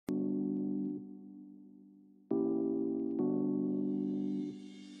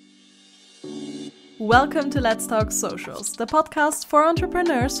Welcome to Let's Talk Socials, the podcast for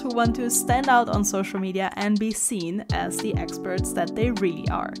entrepreneurs who want to stand out on social media and be seen as the experts that they really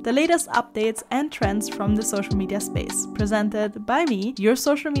are. The latest updates and trends from the social media space, presented by me, your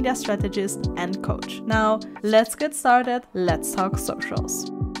social media strategist and coach. Now, let's get started. Let's talk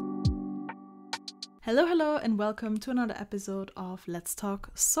socials. Hello, and welcome to another episode of Let's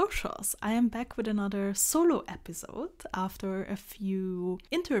Talk Socials. I am back with another solo episode after a few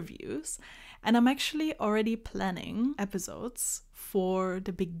interviews, and I'm actually already planning episodes for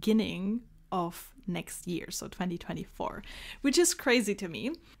the beginning of next year, so 2024, which is crazy to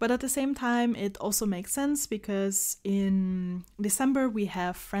me. But at the same time, it also makes sense because in December we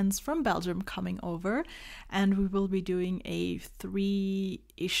have friends from Belgium coming over and we will be doing a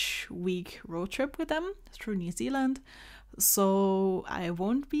 3-ish week road trip with them through New Zealand. So I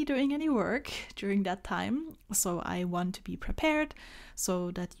won't be doing any work during that time. So I want to be prepared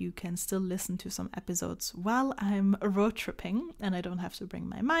so that you can still listen to some episodes while I'm road tripping and I don't have to bring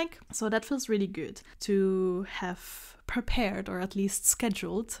my mic. So that feels really good to have prepared or at least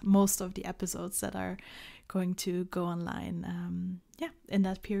scheduled most of the episodes that are going to go online in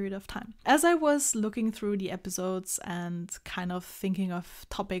that period of time. As I was looking through the episodes and kind of thinking of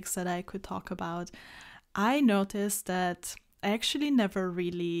topics that I could talk about, I noticed that I actually never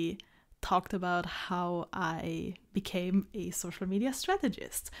really talked about how I became a social media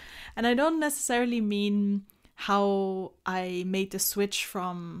strategist. And I don't necessarily mean how I made the switch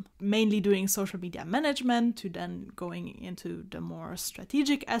from mainly doing social media management to then going into the more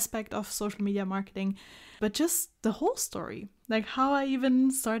strategic aspect of social media marketing, but just the whole story, like how I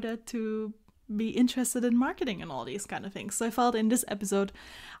even started to be interested in marketing and all these kind of things. So I felt in this episode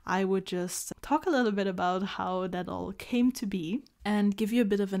I would just talk a little bit about how that all came to be and give you a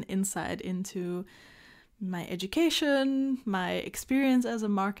bit of an insight into my education, my experience as a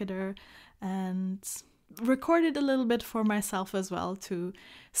marketer, and record it a little bit for myself as well to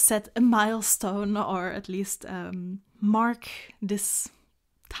set a milestone or at least mark this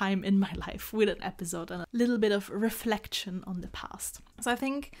time in my life with an episode and a little bit of reflection on the past. So I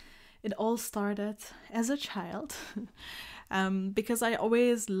think it all started as a child because I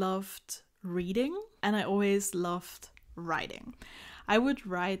always loved reading and I always loved writing. I would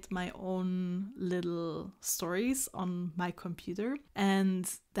write my own little stories on my computer and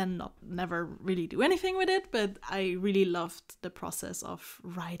then never really do anything with it, but I really loved the process of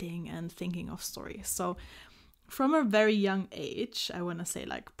writing and thinking of stories. So from a very young age, I want to say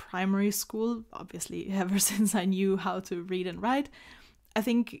like primary school, obviously ever since I knew how to read and write, I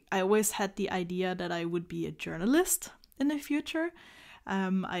think I always had the idea that I would be a journalist in the future.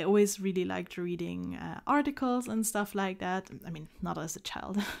 I always really liked reading articles and stuff like that. I mean, not as a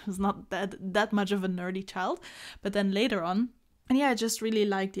child. I was not that much of a nerdy child. But then later on, and yeah, I just really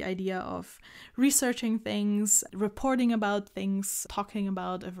liked the idea of researching things, reporting about things, talking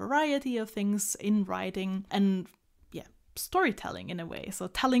about a variety of things in writing, and yeah, storytelling in a way. So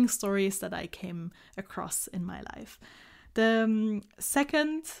telling stories that I came across in my life. The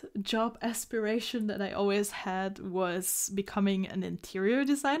second job aspiration that I always had was becoming an interior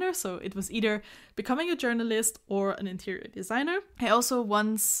designer. So it was either becoming a journalist or an interior designer. I also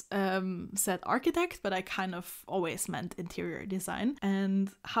once said architect, but I kind of always meant interior design.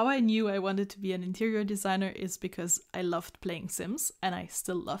 And how I knew I wanted to be an interior designer is because I loved playing Sims, and I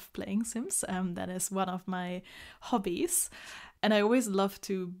still love playing Sims. That is one of my hobbies. And I always loved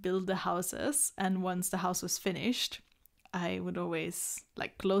to build the houses. And once the house was finished, I would always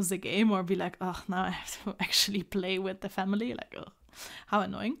like close the game or be like, oh, now I have to actually play with the family. Like, oh, how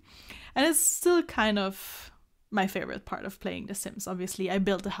annoying. And it's still kind of my favorite part of playing The Sims. Obviously, I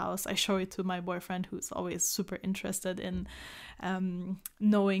built a house. I show it to my boyfriend, who's always super interested in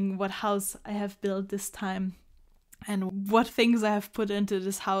knowing what house I have built this time and what things I have put into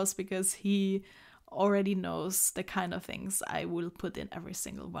this house, because he already knows the kind of things I will put in every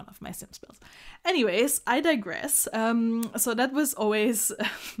single one of my Sims builds. Anyways, I digress. So that was always,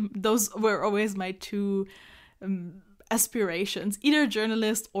 those were always my two aspirations, either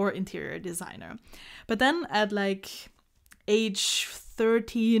journalist or interior designer. But then at like age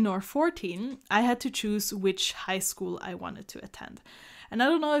 13 or 14, I had to choose which high school I wanted to attend. And I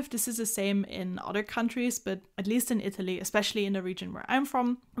don't know if this is the same in other countries, but at least in Italy, especially in the region where I'm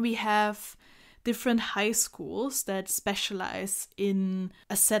from, we have different high schools that specialize in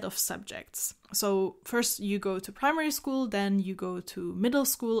a set of subjects. So first you go to primary school, then you go to middle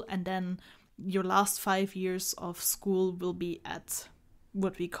school, and then your last 5 years of school will be at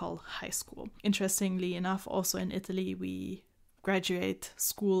what we call high school. Interestingly enough, also in Italy, we graduate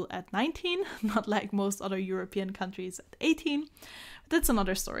school at 19, not like most other European countries at 18. That's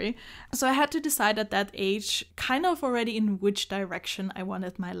another story. So I had to decide at that age kind of already in which direction I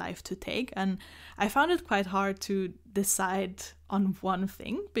wanted my life to take. And I found it quite hard to decide on one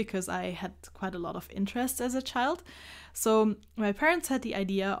thing because I had quite a lot of interests as a child. So my parents had the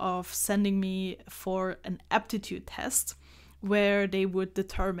idea of sending me for an aptitude test where they would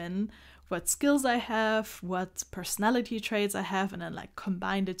determine what skills I have, what personality traits I have, and then like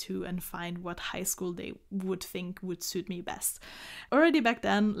combine the two and find what high school they would think would suit me best. Already back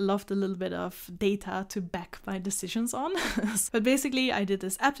then, loved a little bit of data to back my decisions on. But basically, I did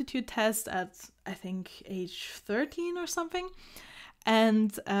this aptitude test at, I think, age 13 or something.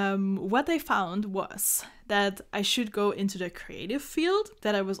 And what I found was that I should go into the creative field,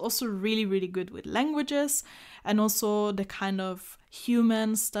 that I was also really, really good with languages, and also the kind of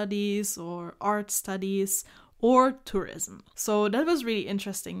human studies or art studies or tourism. So that was really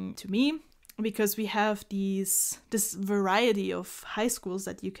interesting to me because we have this variety of high schools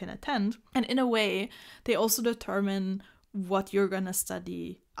that you can attend. And in a way, they also determine what you're going to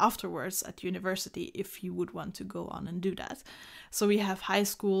study afterwards at university if you would want to go on and do that. So we have high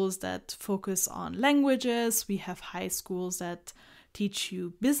schools that focus on languages. We have high schools that teach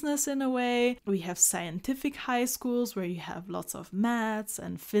you business in a way. We have scientific high schools where you have lots of maths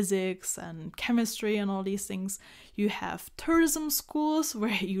and physics and chemistry and all these things. You have tourism schools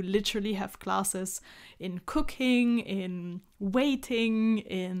where you literally have classes in cooking, in waiting,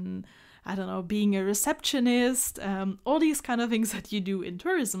 in, I don't know, being a receptionist, all these kind of things that you do in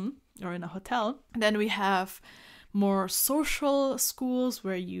tourism or in a hotel. And then we have more social schools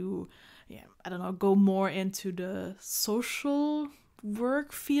where you, go more into the social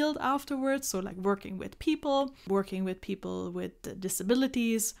work field afterwards. So like working with people with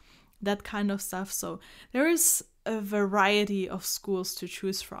disabilities, that kind of stuff. So there is a variety of schools to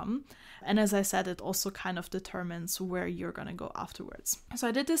choose from. And as I said, it also kind of determines where you're going to go afterwards. So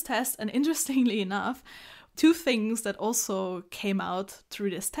I did this test, and interestingly enough, two things that also came out through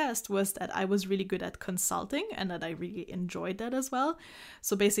this test was that I was really good at consulting and that I really enjoyed that as well.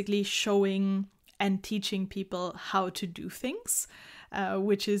 So basically showing and teaching people how to do things,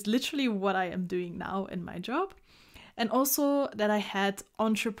 which is literally what I am doing now in my job. And also that I had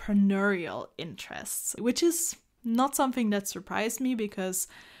entrepreneurial interests, which is not something that surprised me because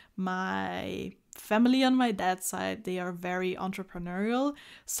my family on my dad's side, they are very entrepreneurial,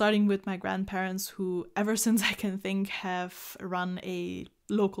 starting with my grandparents who, ever since I can think, have run a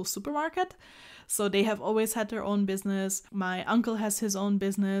local supermarket. So they have always had their own business. My uncle has his own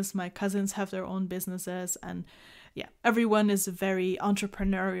business. My cousins have their own businesses. And yeah, everyone is very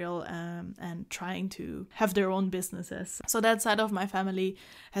entrepreneurial and trying to have their own businesses. So that side of my family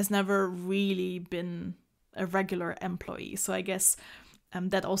has never really been a regular employee. So I guess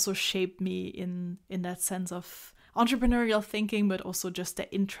that also shaped me in that sense of entrepreneurial thinking, but also just the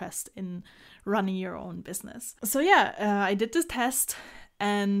interest in running your own business. So yeah, I did this test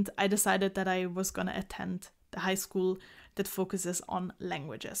and I decided that I was going to attend the high school that focuses on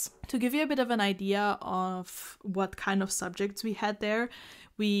languages. To give you a bit of an idea of what kind of subjects we had there,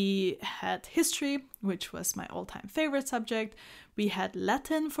 we had history, which was my all-time favorite subject. We had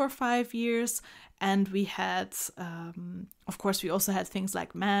Latin for 5 years, and we had, of course, we also had things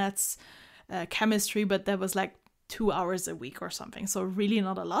like maths, chemistry, but that was like 2 hours a week or something, so really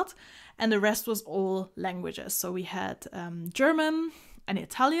not a lot. And the rest was all languages. So we had German and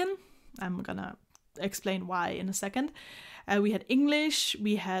Italian. I'm gonna explain why in a second. We had English,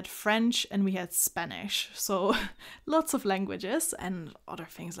 we had French, and we had Spanish. So lots of languages and other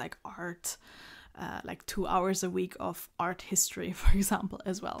things like art, like 2 hours a week of art history, for example,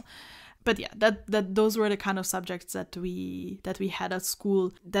 as well. But yeah, that those were the kind of subjects that we had at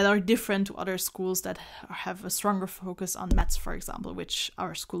school that are different to other schools that have a stronger focus on maths, for example, which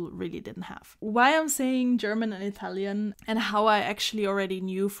our school really didn't have. Why I'm saying German and Italian, and how I actually already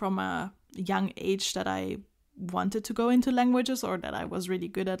knew from a young age that I wanted to go into languages or that I was really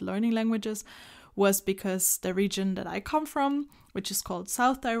good at learning languages, was because the region that I come from, which is called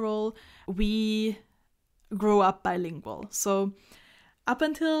South Tyrol, we grew up bilingual. So up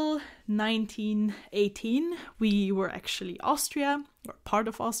until 1918, we were actually Austria, or part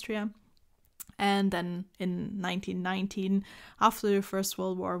of Austria. And then in 1919, after the First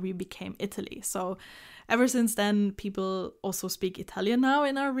World War, we became Italy. So ever since then, people also speak Italian now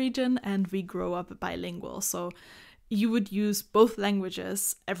in our region, and we grow up bilingual. So you would use both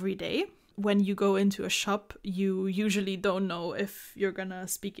languages every day, when you go into a shop, you usually don't know if you're gonna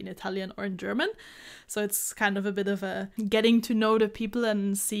speak in Italian or in German. So it's kind of a bit of a getting to know the people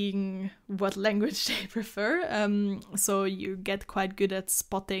and seeing what language they prefer. So you get quite good at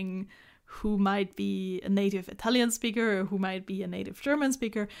spotting who might be a native Italian speaker or who might be a native German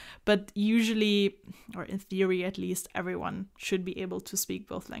speaker. But usually, or in theory at least, everyone should be able to speak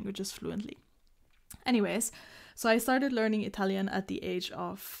both languages fluently. Anyways, so I started learning Italian at the age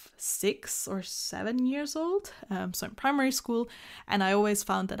of 6 or 7 years old, so in primary school, and I always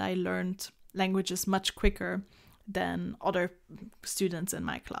found that I learned languages much quicker than other students in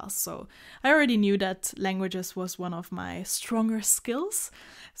my class. So I already knew that languages was one of my stronger skills,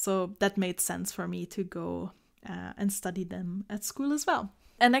 so that made sense for me to go and study them at school as well.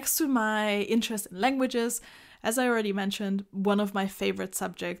 And next to my interest in languages, as I already mentioned, one of my favorite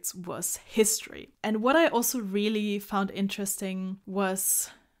subjects was history. And what I also really found interesting was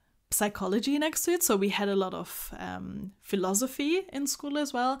psychology next to it. So we had a lot of philosophy in school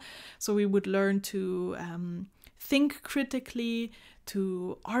as well. So we would learn to think critically,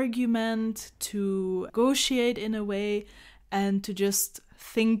 to argument, to negotiate in a way, and to just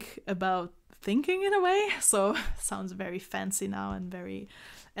think about thinking in a way. So sounds very fancy now and very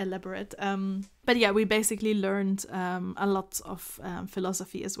elaborate. But yeah, we basically learned a lot of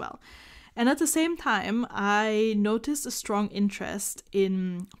philosophy as well. And at the same time, I noticed a strong interest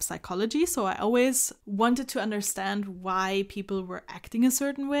in psychology. So I always wanted to understand why people were acting a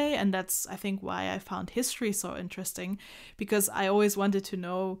certain way. And that's, I think, why I found history so interesting, because I always wanted to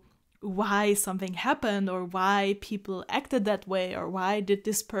know why something happened or why people acted that way or why did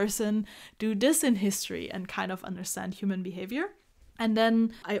this person do this in history, and kind of understand human behavior. And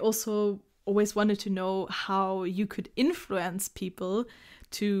then I also always wanted to know how you could influence people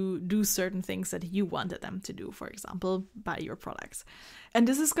to do certain things that you wanted them to do, for example, buy your products. And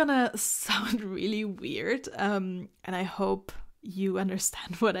this is gonna sound really weird, and I hope you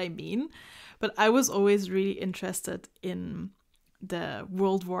understand what I mean, but I was always really interested in the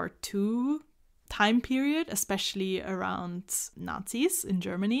World War II time period, especially around Nazis in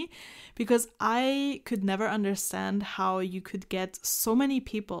Germany, because I could never understand how you could get so many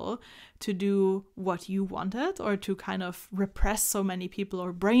people to do what you wanted, or to kind of repress so many people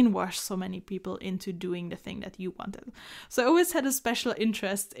or brainwash so many people into doing the thing that you wanted. So I always had a special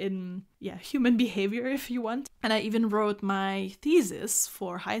interest in, human behavior, if you want. And I even wrote my thesis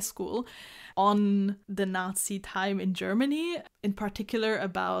for high school on the Nazi time in Germany, in particular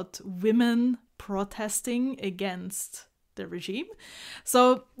about women protesting against the regime.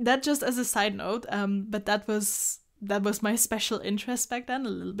 So that just as a side note, but that was my special interest back then. A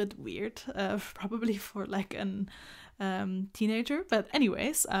little bit weird, probably for like an teenager. But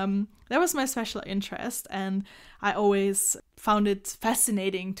anyways, that was my special interest, and I always found it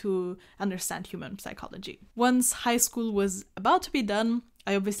fascinating to understand human psychology. Once high school was about to be done,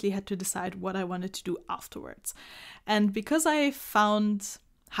 I obviously had to decide what I wanted to do afterwards. And because I found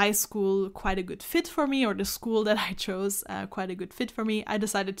high school quite a good fit for me, or the school that I chose quite a good fit for me, I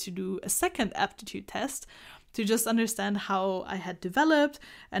decided to do a second aptitude test to just understand how I had developed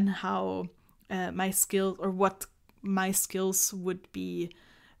and how my skills, or what my skills would be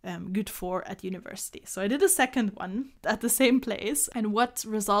good for at university. So I did a second one at the same place, and what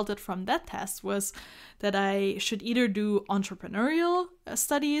resulted from that test was that I should either do entrepreneurial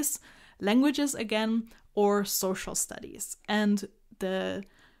studies, languages again, or social studies. And the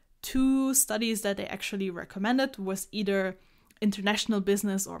two studies that they actually recommended was either international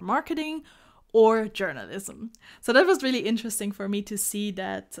business or marketing, or journalism. So that was really interesting for me to see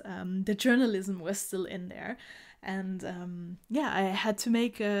that the journalism was still in there. And I had to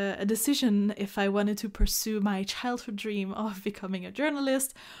make a decision if I wanted to pursue my childhood dream of becoming a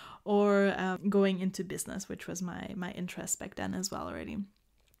journalist or going into business, which was my interest back then as well already.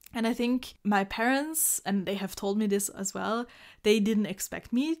 And I think my parents, and they have told me this as well, they didn't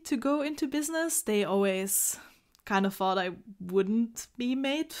expect me to go into business. They always kind of thought I wouldn't be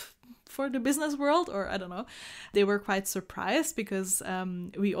made for the business world, or I don't know. They were quite surprised because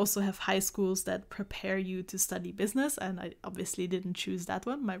we also have high schools that prepare you to study business, and I obviously didn't choose that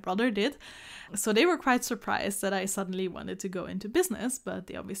one. My brother did. So they were quite surprised that I suddenly wanted to go into business, but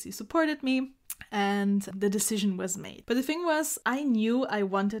they obviously supported me. And the decision was made. But the thing was, I knew I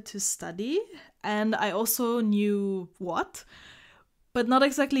wanted to study, and I also knew what. but not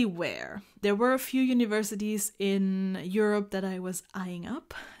exactly where. There were a few universities in Europe that I was eyeing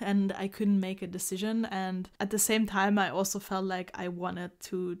up, and I couldn't make a decision. And at the same time, I also felt like I wanted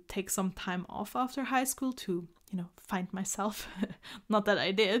to take some time off after high school to, find myself. Not that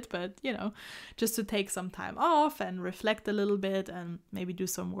I did, but, just to take some time off and reflect a little bit and maybe do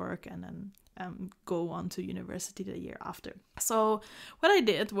some work and then go on to university the year after. So what I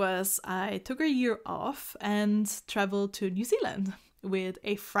did was I took a year off and traveled to New Zealand with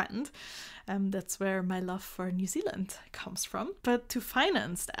a friend. That's where my love for New Zealand comes from. But to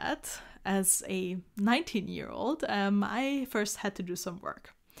finance that, as a 19-year-old, I first had to do some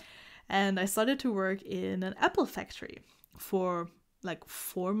work. And I started to work in an apple factory for like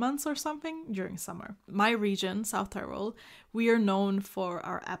 4 months or something during summer. My region, South Tyrol, we are known for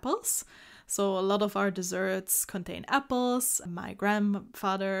our apples. So a lot of our desserts contain apples. My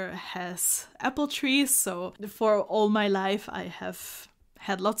grandfather has apple trees. So for all my life, I have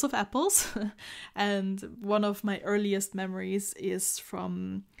had lots of apples. And one of my earliest memories is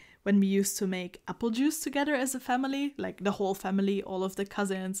from when we used to make apple juice together as a family, like the whole family, all of the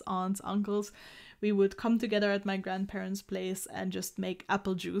cousins, aunts, uncles. We would come together at my grandparents' place and just make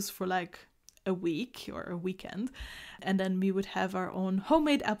apple juice for like a week or a weekend. And then we would have our own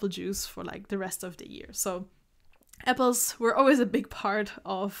homemade apple juice for like the rest of the year. So apples were always a big part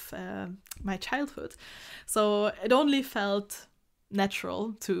of my childhood. So it only felt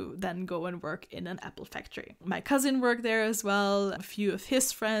natural to then go and work in an apple factory. My cousin worked there as well, a few of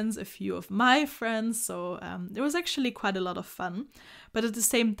his friends, a few of my friends. So it was actually quite a lot of fun. But at the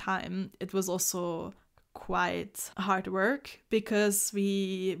same time, it was also quite hard work because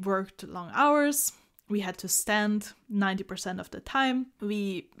we worked long hours. We had to stand 90% of the time.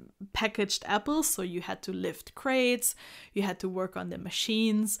 We packaged apples, so you had to lift crates, you had to work on the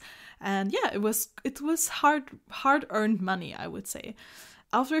machines. And yeah, it was hard-earned money, I would say.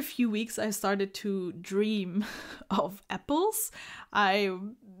 After a few weeks, I started to dream of apples.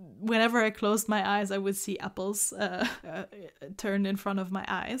 Whenever I closed my eyes, I would see apples turn in front of my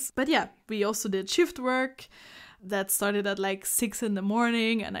eyes. But yeah, we also did shift work. That started at like 6 a.m,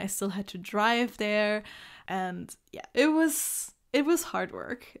 and I still had to drive there. And yeah, it was hard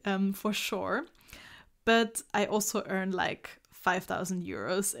work, for sure. But I also earned like 5,000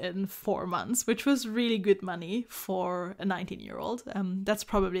 euros in 4 months, which was really good money for a 19-year-old. That's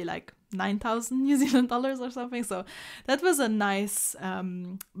probably like 9,000 New Zealand dollars or something. So that was a nice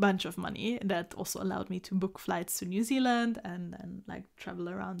bunch of money that also allowed me to book flights to New Zealand and like travel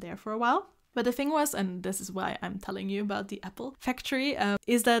around there for a while. But the thing was, and this is why I'm telling you about the apple factory,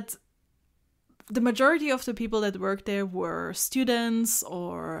 is that the majority of the people that worked there were students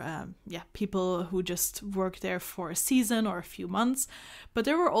or people who just worked there for a season or a few months. But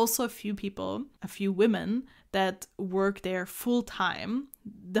there were also a few women that worked there full time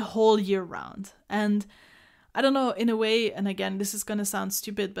the whole year round. And I don't know, in a way, and again, this is going to sound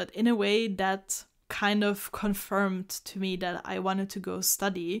stupid, but in a way that kind of confirmed to me that I wanted to go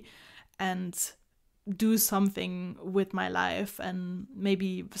study and do something with my life and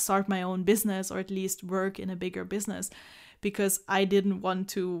maybe start my own business or at least work in a bigger business, because I didn't want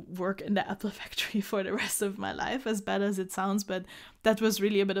to work in the apple factory for the rest of my life, as bad as it sounds. But that was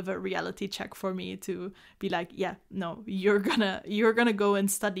really a bit of a reality check for me to be like, yeah, no, you're gonna go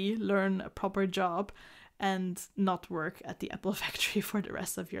and study, learn a proper job, and not work at the apple factory for the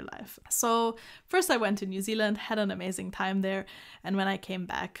rest of your life. So first I went to New Zealand, had an amazing time there. And when I came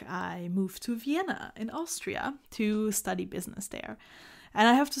back, I moved to Vienna in Austria to study business there. And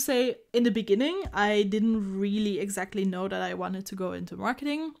I have to say, in the beginning, I didn't really exactly know that I wanted to go into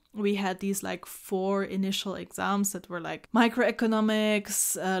marketing. We had these like 4 initial exams that were like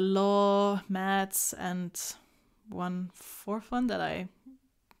microeconomics, law, maths, and 1/4 one that I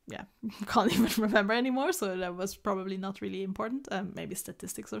can't even remember anymore, so that was probably not really important. Maybe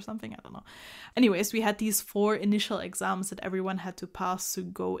statistics or something, I don't know. Anyways, we had these 4 initial exams that everyone had to pass to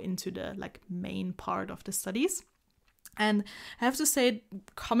go into the like main part of the studies. And I have to say,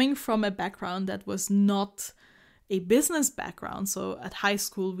 coming from a background that was not a business background, so at high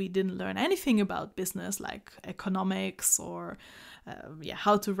school we didn't learn anything about business, like economics or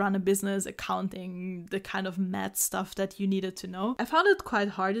how to run a business, accounting, the kind of math stuff that you needed to know. I found it quite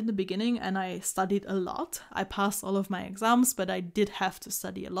hard in the beginning and I studied a lot. I passed all of my exams, but I did have to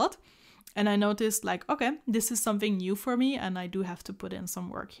study a lot. And I noticed like, okay, this is something new for me and I do have to put in some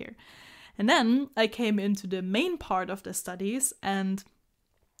work here. And then I came into the main part of the studies and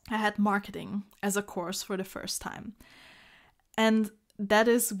I had marketing as a course for the first time. And that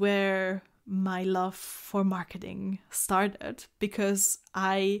is where my love for marketing started, because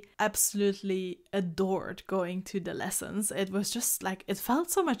I absolutely adored going to the lessons. It was just like, it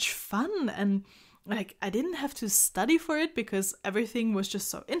felt so much fun, and like I didn't have to study for it because everything was just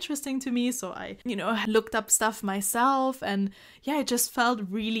so interesting to me. So I, looked up stuff myself, and yeah, it just felt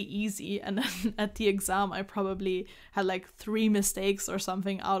really easy. And then at the exam, I probably had like 3 mistakes or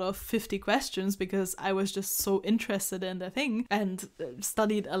something out of 50 questions because I was just so interested in the thing and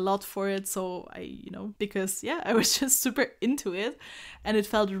studied a lot for it. So because I was just super into it, and it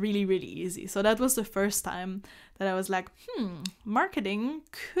felt really, really easy. So that was the first time that I was like, marketing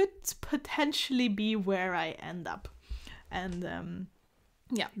could potentially be where I end up. And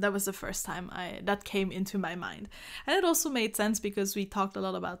that was the first time that came into my mind. And it also made sense because we talked a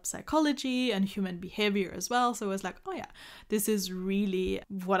lot about psychology and human behavior as well. So it was like, oh yeah, this is really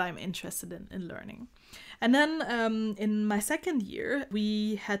what I'm interested in learning. And then in my second year,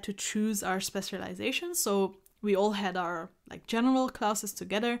 we had to choose our specialization. So we all had our like general classes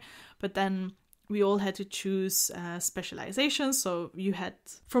together, but then we all had to choose specializations. So you had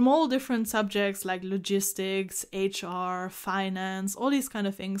from all different subjects like logistics, HR, finance, all these kind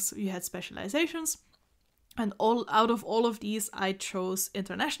of things, you had specializations. And out of all of these, I chose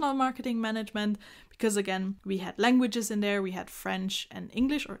international marketing management because, again, we had languages in there. We had French and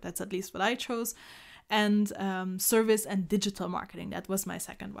English, or that's at least what I chose. And service and digital marketing. That was my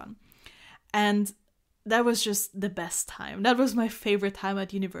second one. And that was just the best time. That was my favorite time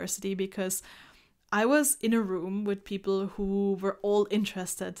at university because I was in a room with people who were all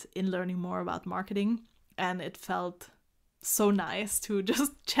interested in learning more about marketing, and it felt so nice to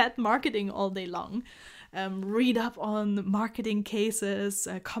just chat marketing all day long, read up on marketing cases,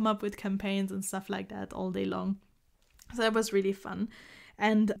 come up with campaigns and stuff like that all day long. So that was really fun.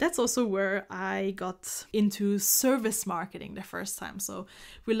 And that's also where I got into service marketing the first time. So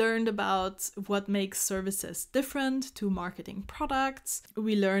we learned about what makes services different to marketing products.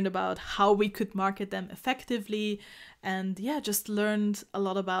 We learned about how we could market them effectively. And just learned a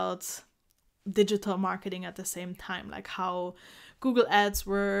lot about digital marketing at the same time, like how Google Ads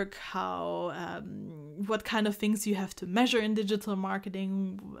work, what kind of things you have to measure in digital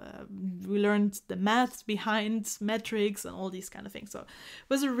marketing. We learned the math behind metrics and all these kind of things. So it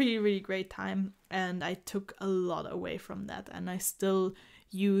was a really, really great time, and I took a lot away from that, and I still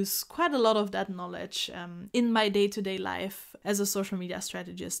use quite a lot of that knowledge in my day-to-day life as a social media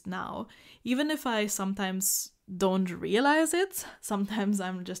strategist now, even if I sometimes don't realize it. Sometimes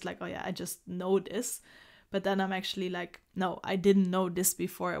I'm just like, oh yeah, I just know this. But then I'm actually like, no, I didn't know this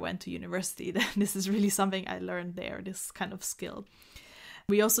before I went to university. This is really something I learned there, this kind of skill.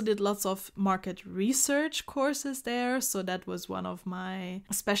 We also did lots of market research courses there. So that was one of my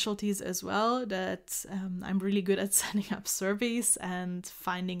specialties as well, that I'm really good at setting up surveys and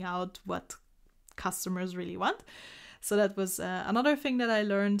finding out what customers really want. So that was another thing that I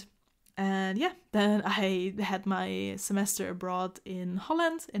learned. And then I had my semester abroad in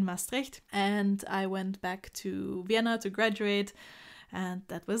Holland, in Maastricht, and I went back to Vienna to graduate, and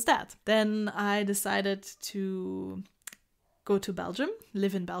that was that. Then I decided to go to Belgium,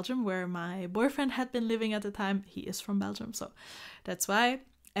 live in Belgium, where my boyfriend had been living at the time. He is from Belgium, so that's why.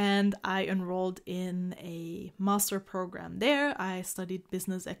 And I enrolled in a master program there. I studied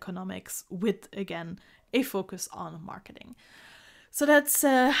business economics with, again, a focus on marketing. So that's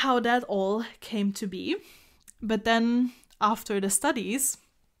how that all came to be. But then after the studies,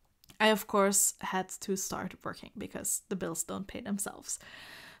 I, of course, had to start working because the bills don't pay themselves.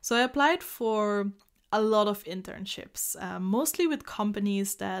 So I applied for a lot of internships, mostly with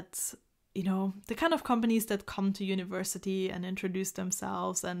companies that, the kind of companies that come to university and introduce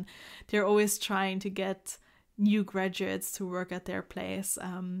themselves, and they're always trying to get new graduates to work at their place.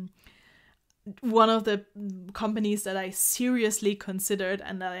 One of the companies that I seriously considered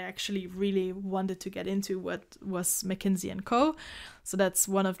and that I actually really wanted to get into was McKinsey & Co. So that's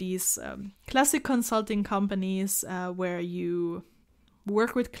one of these classic consulting companies where you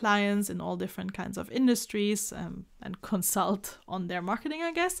work with clients in all different kinds of industries and consult on their marketing,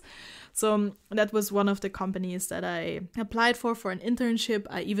 I guess. So that was one of the companies that I applied for an internship.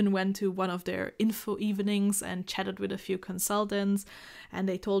 I even went to one of their info evenings and chatted with a few consultants, and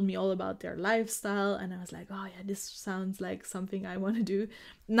they told me all about their lifestyle, and I was like, oh yeah, this sounds like something I want to do.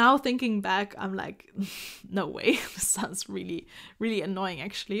 Now thinking back, I'm like, no way. This sounds really, really annoying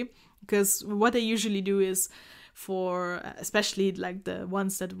actually, because what they usually do is, for especially like the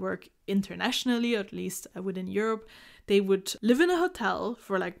ones that work internationally, or at least within Europe, they would live in a hotel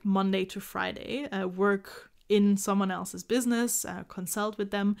for like Monday to Friday, work in someone else's business, consult with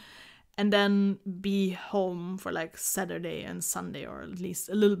them, and then be home for like Saturday and Sunday, or at least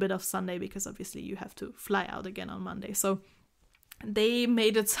a little bit of Sunday, because obviously you have to fly out again on Monday. So they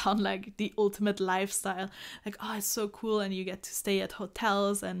made it sound like the ultimate lifestyle, like, oh, it's so cool, and you get to stay at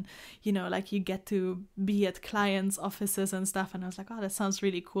hotels, and you know, like you get to be at clients' offices and stuff. And I was like, oh, that sounds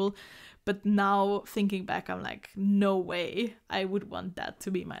really cool. But now thinking back, I'm like, no way I would want that to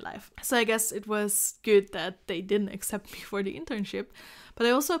be my life. So I guess it was good that they didn't accept me for the internship. But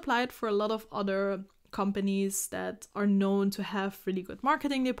I also applied for a lot of other companies that are known to have really good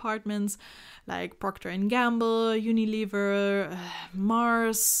marketing departments, like Procter & Gamble, Unilever,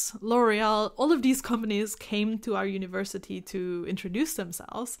 Mars, L'Oreal. All of these companies came to our university to introduce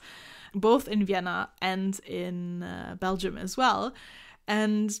themselves, both in Vienna and in Belgium as well.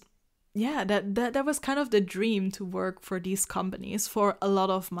 And yeah, that was kind of the dream, to work for these companies for a lot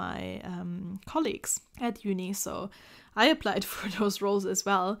of my colleagues at uni. So I applied for those roles as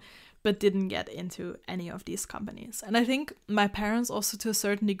well, but didn't get into any of these companies. And I think my parents also, to a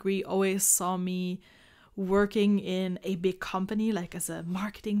certain degree, always saw me working in a big company, like as a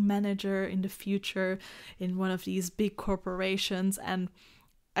marketing manager in the future in one of these big corporations. And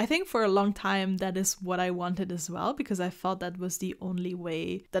I think for a long time that is what I wanted as well, because I felt that was the only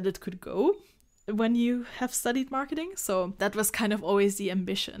way that it could go when you have studied marketing. So that was kind of always the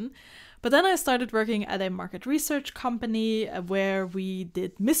ambition. But then I started working at a market research company where we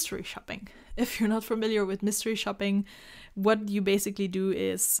did mystery shopping. If you're not familiar with mystery shopping, what you basically do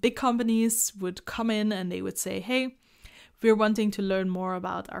is big companies would come in and they would say, hey, we're wanting to learn more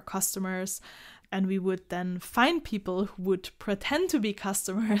about our customers. And we would then find people who would pretend to be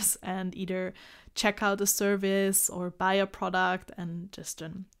customers and either check out a service or buy a product and just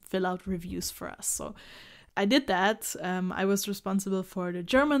fill out reviews for us. So I did that. I was responsible for the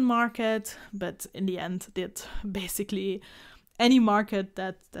German market, but in the end did basically any market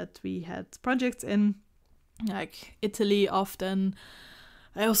that we had projects in, like Italy often.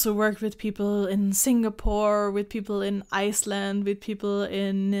 I also worked with people in Singapore, with people in Iceland, with people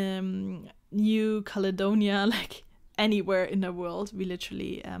in New Caledonia, like anywhere in the world. We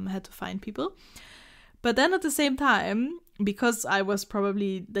literally had to find people. But then at the same time, because I was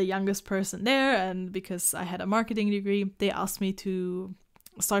probably the youngest person there and because I had a marketing degree, they asked me to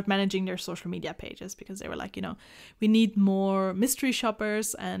start managing their social media pages, because they were like, you know, we need more mystery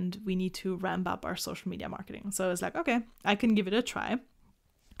shoppers and we need to ramp up our social media marketing. So I was like, okay, I can give it a try.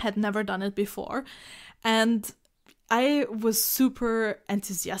 Had never done it before. And I was super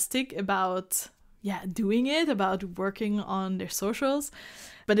enthusiastic about doing it, about working on their socials.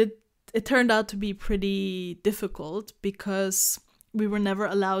 But it turned out to be pretty difficult because we were never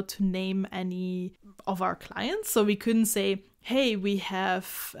allowed to name any of our clients. So we couldn't say, hey, we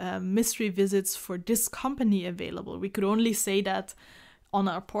have mystery visits for this company available. We could only say that on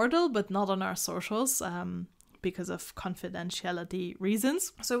our portal, but not on our socials, because of confidentiality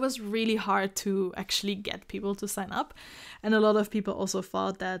reasons. So it was really hard to actually get people to sign up. And a lot of people also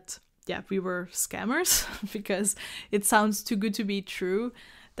thought that, we were scammers because it sounds too good to be true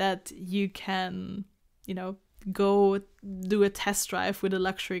that you can, go do a test drive with a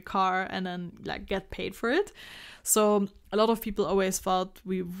luxury car and then like get paid for it. So a lot of people always thought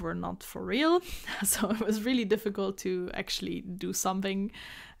we were not for real. So it was really difficult to actually do something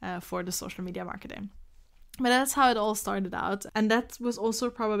for the social media marketing. But that's how it all started out. And that was also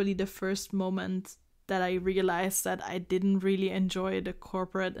probably the first moment that I realized that I didn't really enjoy the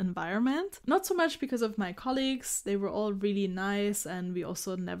corporate environment. Not so much because of my colleagues. They were all really nice, and we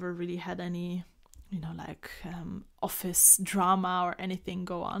also never really had any, office drama or anything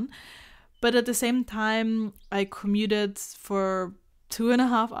go on. But at the same time, I commuted for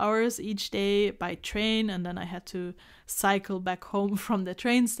 2.5 hours each day by train, and then I had to cycle back home from the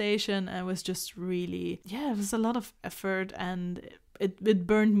train station. And it was just really, it was a lot of effort, and it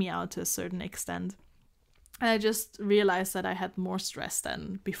burned me out to a certain extent. And I just realized that I had more stress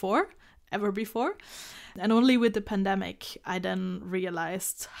than ever before. And only with the pandemic, I then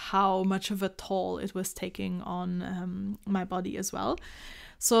realized how much of a toll it was taking on my body as well.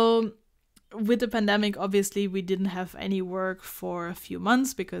 So with the pandemic, obviously, we didn't have any work for a few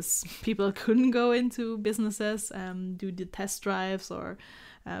months because people couldn't go into businesses, do the test drives or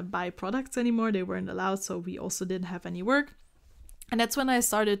buy products anymore. They weren't allowed, so we also didn't have any work. And that's when I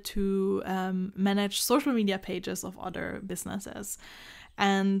started to manage social media pages of other businesses.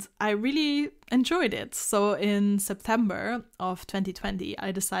 And I really enjoyed it. So in September of 2020,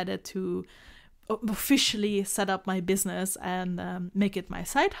 I decided to officially set up my business and make it my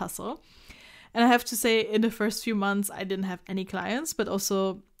side hustle. And I have to say, in the first few months, I didn't have any clients, but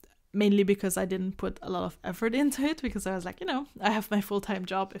also mainly because I didn't put a lot of effort into it, because I was like, I have my full-time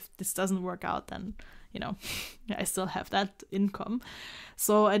job. If this doesn't work out, then, I still have that income.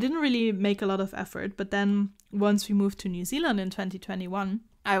 So I didn't really make a lot of effort. But then once we moved to New Zealand in 2021,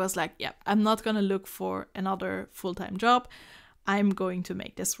 I was like, yeah, I'm not going to look for another full-time job. I'm going to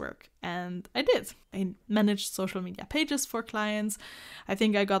make this work. And I did. I managed social media pages for clients. I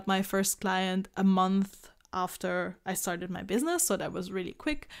think I got my first client a month after I started my business. So that was really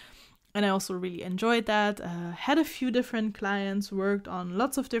quick. And I also really enjoyed that. Had a few different clients, worked on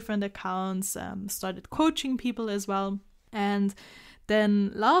lots of different accounts, started coaching people as well. And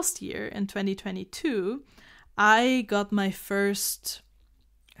then last year in 2022, I got my first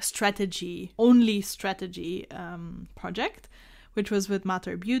only strategy project, which was with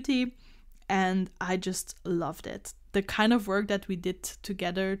Matter Beauty. And I just loved it. The kind of work that we did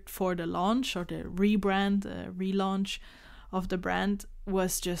together for the launch or the relaunch of the brand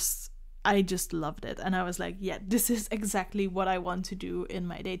was I just loved it. And I was like, yeah, this is exactly what I want to do in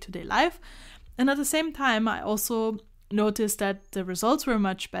my day-to-day life. And at the same time, I also noticed that the results were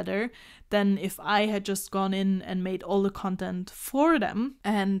much better than if I had just gone in and made all the content for them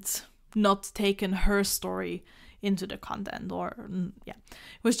and not taken her story into the content. It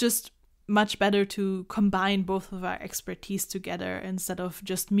was just much better to combine both of our expertise together instead of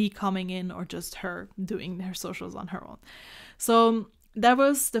just me coming in or just her doing her socials on her own. So that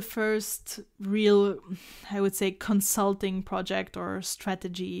was the first real, I would say, consulting project or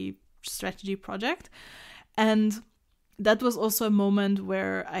strategy project. And that was also a moment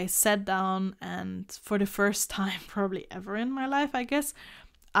where I sat down and for the first time probably ever in my life, I guess,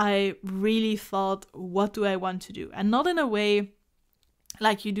 I really thought, what do I want to do? And not in a way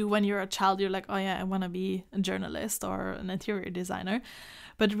like you do when you're a child. You're like, oh yeah, I want to be a journalist or an interior designer.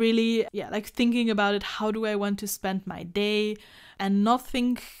 But really, like thinking about it, how do I want to spend my day? And not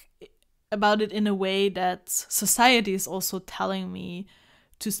think about it in a way that society is also telling me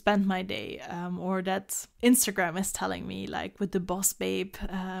to spend my day, or that Instagram is telling me, like with the boss babe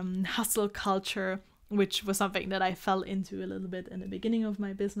hustle culture, which was something that I fell into a little bit in the beginning of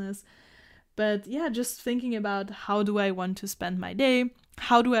my business. But just thinking about, how do I want to spend my day?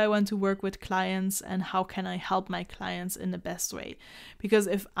 How do I want to work with clients? And how can I help my clients in the best way? Because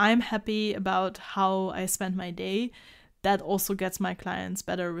if I'm happy about how I spend my day, that also gets my clients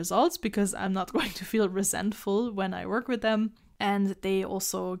better results, because I'm not going to feel resentful when I work with them. And they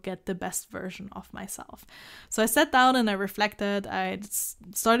also get the best version of myself. So I sat down and I reflected. I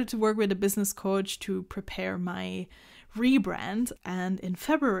started to work with a business coach to prepare my rebrand. And in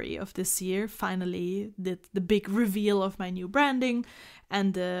February of this year, finally did the big reveal of my new branding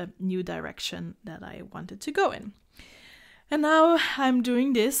and the new direction that I wanted to go in. And now I'm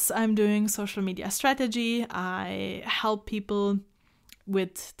doing this. I'm doing social media strategy. I help people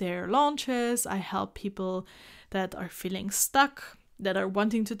with their launches. I help people that are feeling stuck, that are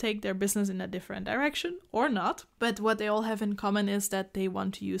wanting to take their business in a different direction or not. But what they all have in common is that they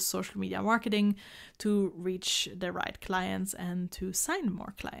want to use social media marketing to reach the right clients and to sign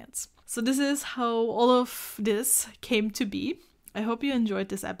more clients. So this is how all of this came to be. I hope you enjoyed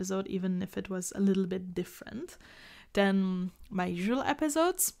this episode, even if it was a little bit different than my usual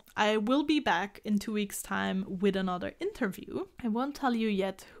episodes. I will be back in 2 weeks' time with another interview. I won't tell you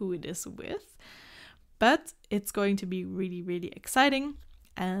yet who it is with, but it's going to be really, really exciting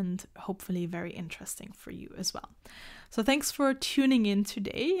and hopefully very interesting for you as well. So thanks for tuning in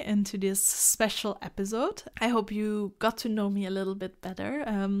today into this special episode. I hope you got to know me a little bit better,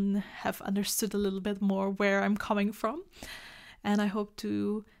 have understood a little bit more where I'm coming from. And I hope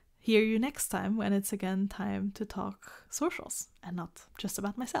to hear you next time when it's again time to talk socials and not just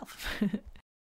about myself.